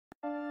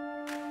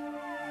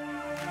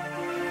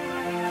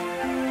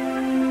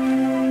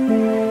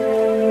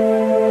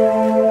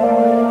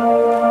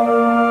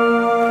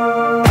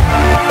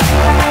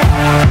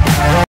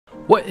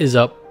What is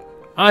up?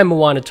 I'm a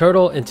Wanted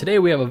Turtle, and today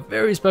we have a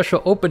very special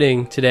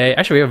opening today.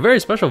 Actually, we have a very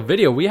special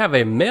video. We have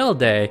a mail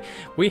day.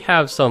 We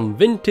have some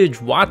vintage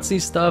WOTC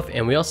stuff,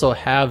 and we also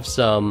have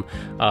some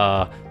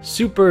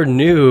super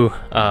new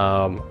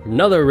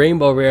another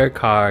rainbow rare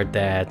card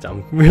that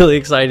I'm really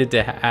excited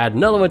to add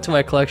another one to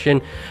my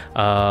collection.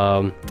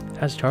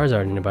 Has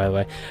Charizard in it, by the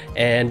way.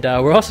 And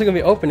we're also going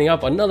to be opening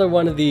up another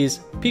one of these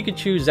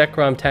Pikachu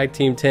Zekrom Tag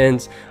Team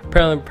Tins.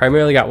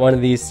 Primarily got one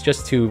of these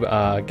just to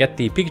get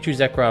the Pikachu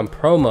Zekrom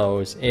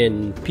promos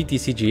in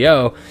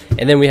PTCGO,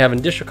 and then we have an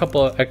additional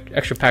couple of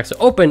extra packs to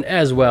open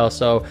as well,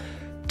 so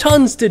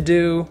tons to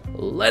do.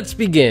 Let's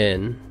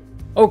begin.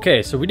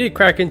 Okay, so we did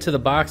crack into the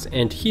box,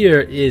 and here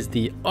is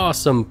the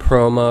awesome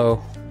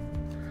promo.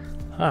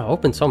 I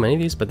opened so many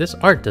of these, but this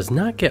art does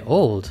not get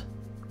old.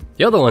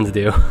 The other ones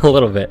do a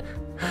little bit.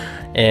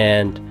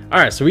 And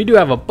alright, so we do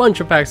have a bunch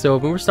of packs to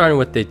open. We're starting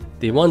with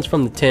the ones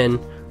from the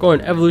tin,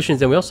 going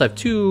evolutions, and we also have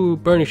 2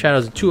 Burning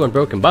Shadows and 2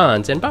 Unbroken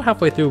Bonds, and about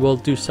halfway through we'll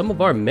do some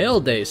of our mail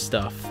day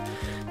stuff.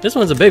 This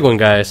one's a big one,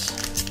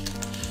 guys.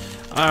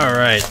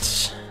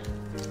 Alright,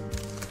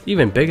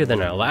 even bigger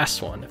than our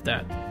last one, if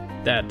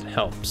that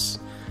helps.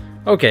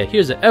 Okay,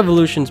 here's the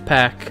evolutions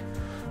pack.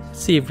 Let's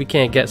see if we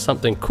can't get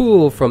something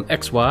cool from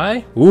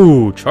XY.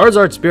 Ooh,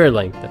 Charizard Spirit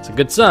Link, that's a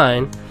good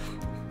sign.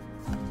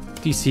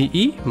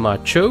 DCE,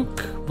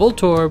 Machoke,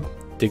 Voltorb,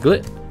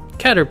 Diglett,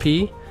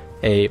 Caterpie,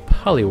 a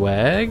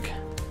Poliwag,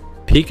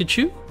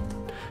 Pikachu,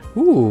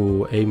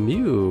 ooh, a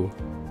Mew.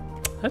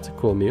 That's a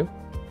cool Mew.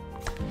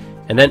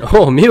 And then,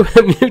 oh,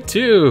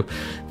 Mewtwo,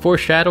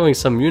 foreshadowing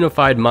some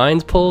Unified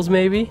Minds pulls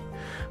maybe,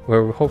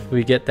 where we'll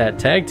hopefully get that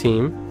tag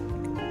team.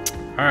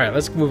 All right,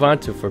 let's move on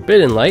to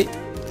Forbidden Light.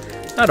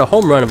 Not a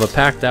home run of a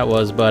pack that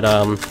was, but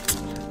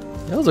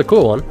that was a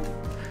cool one.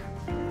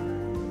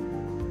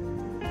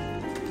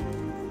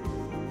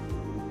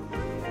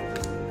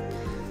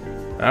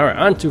 All right,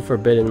 on to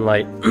Forbidden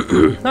Light.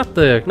 not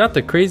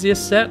the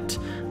craziest set,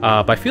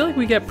 but I feel like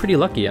we get pretty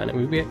lucky on it.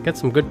 We get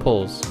some good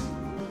pulls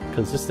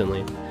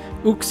consistently.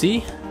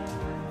 Uxie,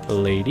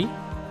 Lady,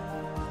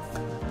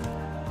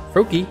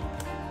 Froakie,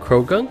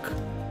 Krogunk,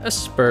 a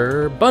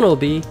Spur,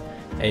 Bunnelby,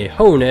 a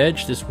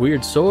Honedge, this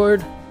weird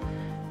sword.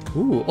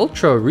 Ooh,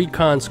 Ultra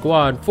Recon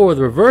Squad for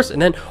the reverse, and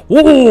then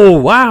whoa,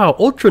 wow,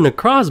 Ultra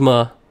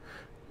Necrozma,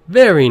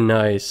 very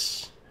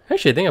nice.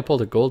 Actually, I think I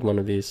pulled a gold one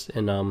of these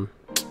in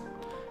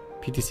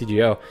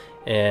PTCGO,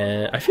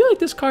 and I feel like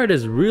this card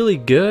is really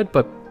good,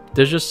 but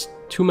there's just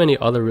too many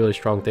other really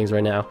strong things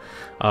right now.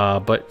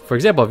 But for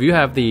example, if you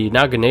have the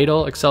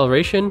Naganadal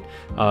acceleration,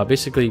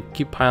 basically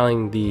keep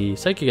piling the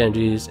psychic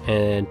energies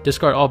and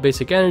discard all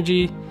basic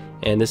energy,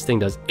 and this thing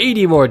does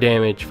 80 more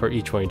damage for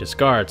each one you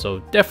discard, so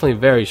definitely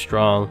very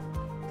strong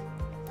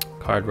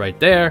card right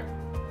there,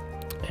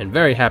 and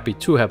very happy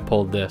to have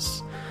pulled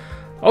this.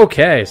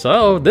 Okay,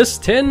 so this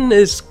tin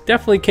is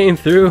definitely came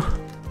through.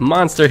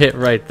 Monster hit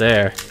right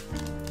there.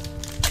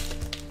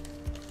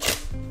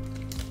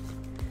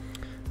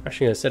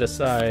 Actually gonna set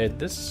aside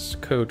this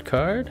code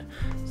card.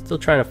 Still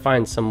trying to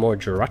find some more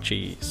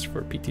Jirachis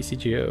for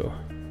PTCGO.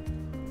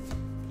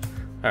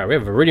 Alright, we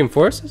have Viridian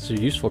Force. This is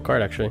a useful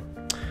card actually.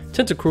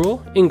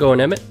 Tentacruel, Ingo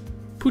and Emmet,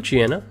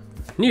 Poochyena,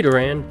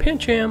 Nidoran,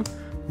 Pancham,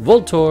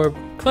 Voltorb,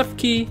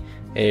 Klefki,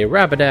 a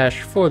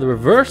Rapidash for the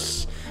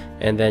reverse,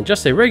 and then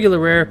just a regular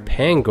rare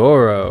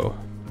Pangoro.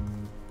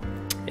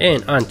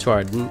 And on to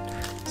our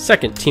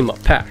second team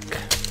up pack.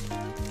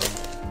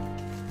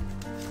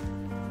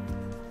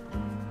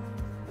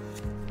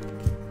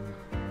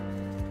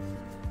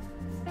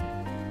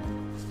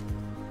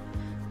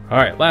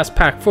 Alright, last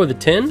pack for the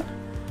tin.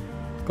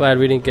 Glad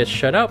we didn't get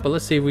shut out, but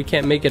let's see if we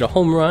can't make it a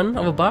home run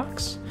of a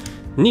box.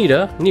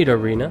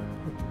 Nidorina,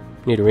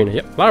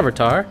 yep,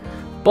 Larvitar,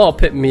 Ball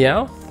Pit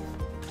Meow,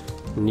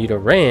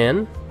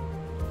 Nidoran,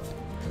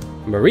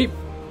 Mareep,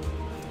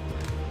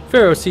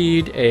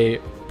 Ferroseed, a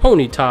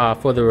Ponyta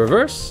for the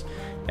reverse,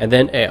 and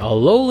then a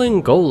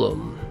Alolan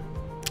Golem.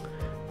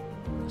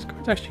 This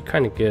card's actually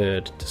kind of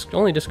good.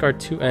 Only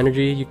discard 2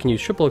 energy. You can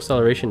use triple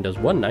acceleration, does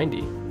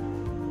 190.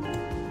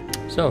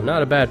 So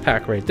not a bad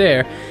pack right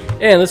there.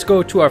 And let's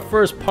go to our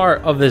first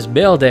part of this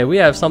mail day. We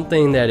have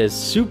something that is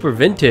super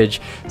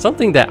vintage,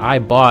 something that I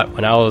bought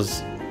when I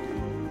was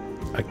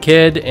a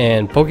kid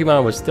and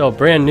Pokemon was still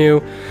brand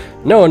new.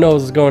 No one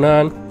knows what's going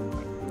on.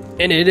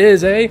 And it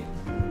is a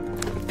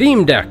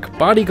theme deck,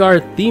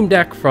 Bodyguard theme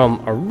deck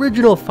from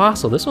Original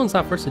Fossil. This one's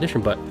not first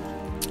edition, but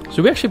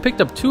so we actually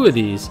picked up 2 of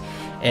these,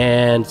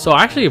 and so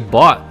I actually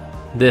bought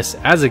this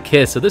as a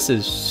kid, so this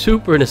is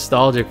super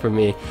nostalgic for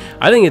me.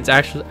 I think it's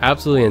actually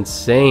absolutely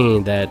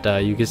insane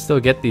that you can still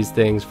get these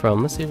things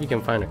from, let's see if we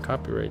can find a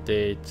copyright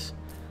date,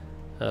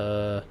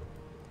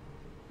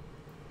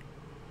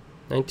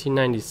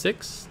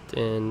 1996,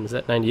 and is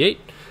that 98?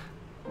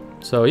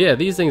 So yeah,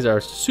 these things are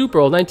super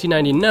old,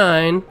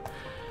 1999.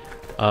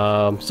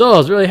 So I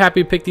was really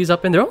happy to pick these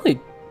up, and they're only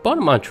bought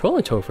him on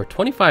Trolling Toad for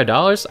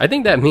 $25. I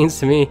think that means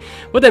to me,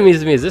 what that means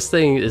to me is this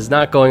thing is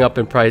not going up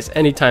in price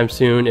anytime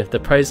soon if the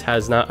price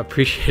has not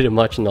appreciated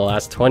much in the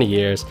last 20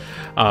 years.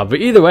 But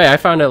either way, I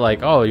found it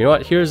like, oh, you know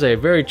what, here's a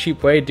very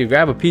cheap way to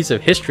grab a piece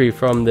of history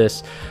from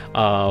this,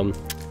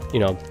 you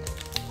know,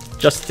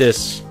 just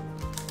this,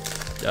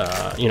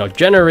 you know,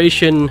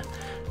 generation,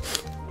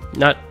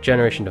 not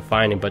generation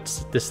defining, but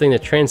this thing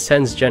that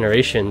transcends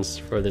generations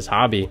for this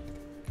hobby.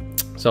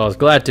 So I was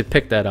glad to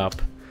pick that up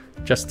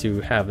just to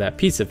have that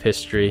piece of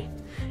history.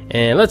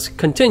 And let's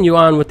continue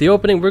on with the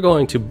opening. We're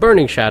going to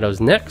Burning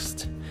Shadows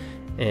next,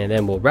 and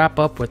then we'll wrap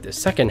up with the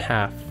second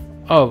half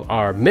of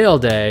our mail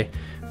day,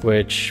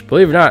 which,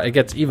 believe it or not, it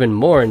gets even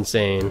more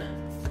insane.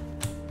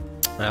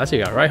 So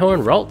you got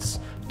Rhyhorn, Ralts,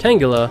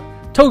 Tangela,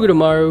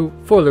 Togedemaru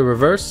for the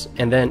reverse,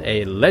 and then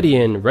a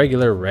Ledian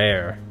regular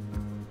rare.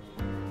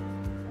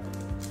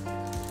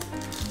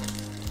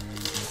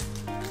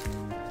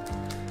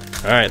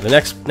 Alright, the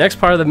next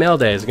part of the mail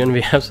day is going to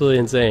be absolutely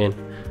insane.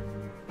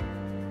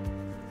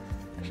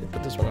 Actually,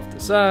 put this one off to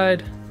the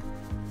side.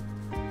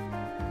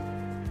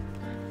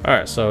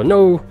 Alright, so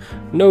no,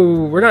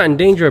 we're not in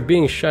danger of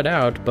being shut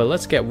out, but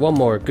let's get one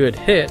more good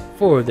hit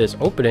for this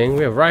opening.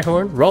 We have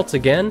Rhyhorn, Ralts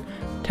again,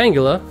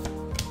 Tangela,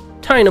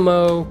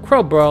 Tynamo,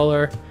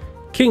 Crowbrawler,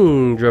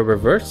 Kingdra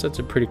reverse. That's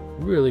a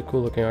really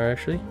cool looking art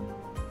actually.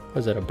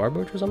 Was that a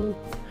Barboach or something?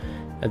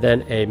 And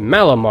then a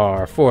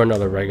Malamar for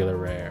another regular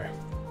rare.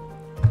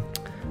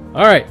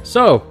 Alright,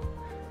 so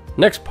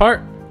next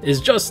part is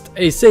just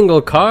a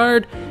single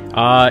card,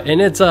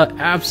 and it's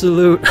an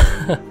absolute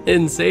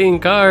insane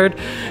card.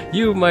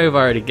 You might have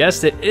already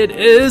guessed it. It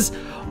is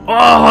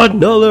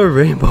another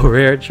Rainbow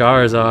Rare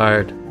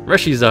Charizard,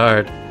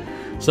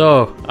 Reshiram.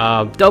 So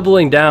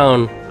doubling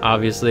down,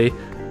 obviously,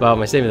 about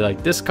my statement,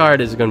 like this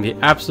card is going to be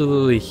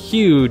absolutely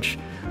huge.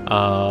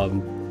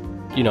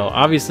 You know,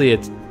 obviously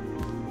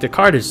the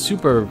card is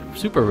super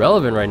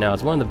relevant right now.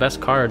 It's one of the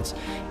best cards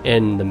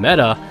in the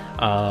meta.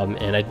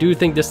 And I do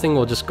think this thing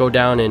will just go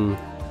down in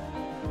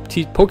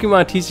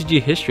Pokemon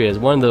TCG history as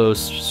one of those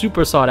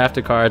super sought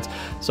after cards.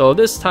 So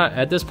this time,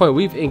 at this point,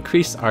 we've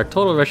increased our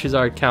total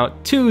Reshiram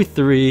count to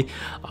 3.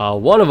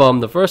 One of them,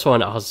 the first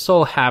one, I was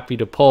so happy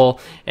to pull,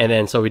 and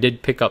then so we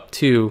did pick up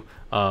 2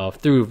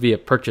 through via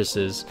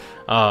purchases.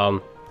 Yeah,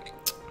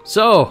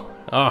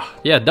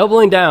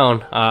 doubling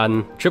down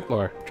on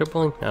tripling,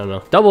 I don't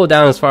know, double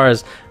down as far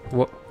as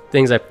what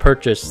things I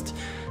purchased,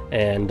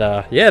 and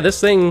yeah, this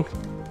thing,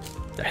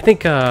 I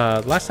think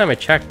last time I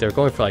checked, they're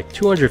going for like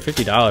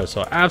 $250,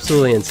 so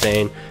absolutely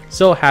insane.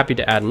 So happy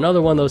to add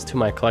another one of those to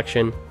my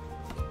collection.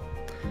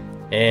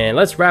 And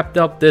let's wrap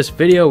up this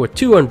video with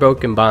 2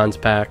 Unbroken Bonds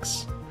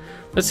packs.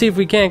 Let's see if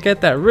we can't get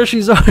that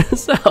Reshiram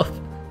itself,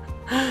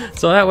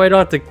 so that way I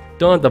don't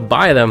have to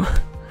buy them.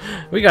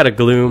 We got a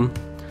Gloom,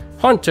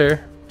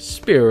 Haunter,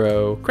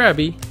 Spearow,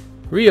 Krabby,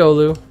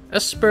 Riolu,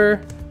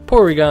 Esper,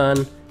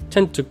 Porygon,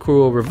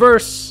 Tentacruel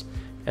reverse,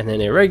 and then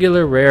a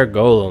regular rare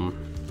Golem.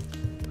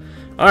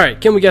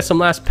 Alright, can we get some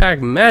last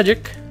pack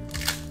magic?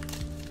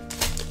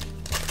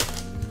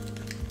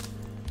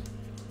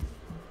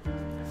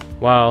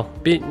 While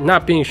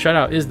not being shut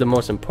out is the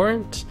most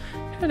important,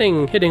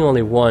 hitting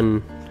only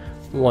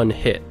one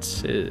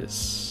hit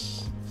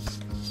is,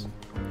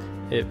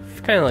 it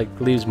kind of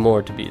like leaves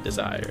more to be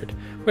desired.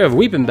 We have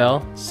Weeping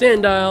Bell,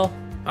 Sandile,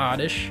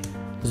 Oddish,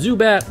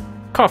 Zubat,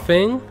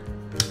 Coughing,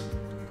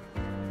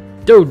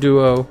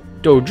 Doduo,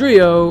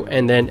 Dodrio,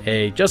 and then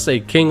just a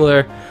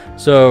Kingler.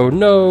 So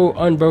no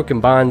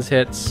Unbroken Bonds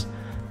hits,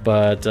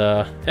 but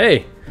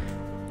hey,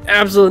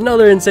 absolute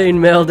another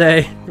insane mail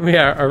day. We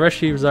are our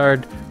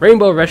Reshiram,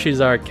 Rainbow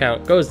Reshiram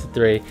count goes to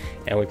 3,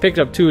 and we picked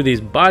up 2 of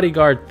these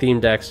Bodyguard theme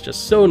decks.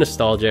 Just so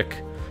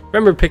nostalgic.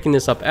 Remember picking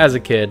this up as a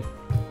kid,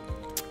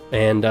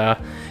 and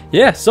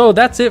yeah, so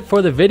that's it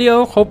for the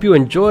video. Hope you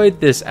enjoyed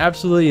this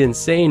absolutely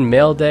insane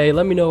mail day.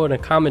 Let me know in a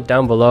comment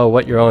down below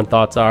what your own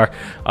thoughts are.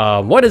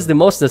 What is the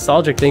most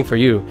nostalgic thing for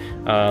you?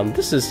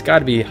 This has got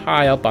to be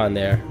high up on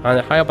there,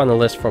 high up on the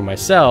list for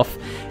myself.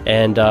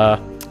 And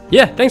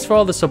yeah, thanks for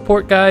all the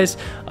support, guys.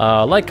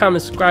 Like,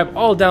 comment, subscribe,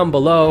 all down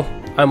below.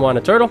 I'm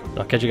WOTC Turtle.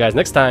 I'll catch you guys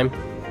next time.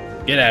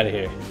 Get out of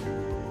here.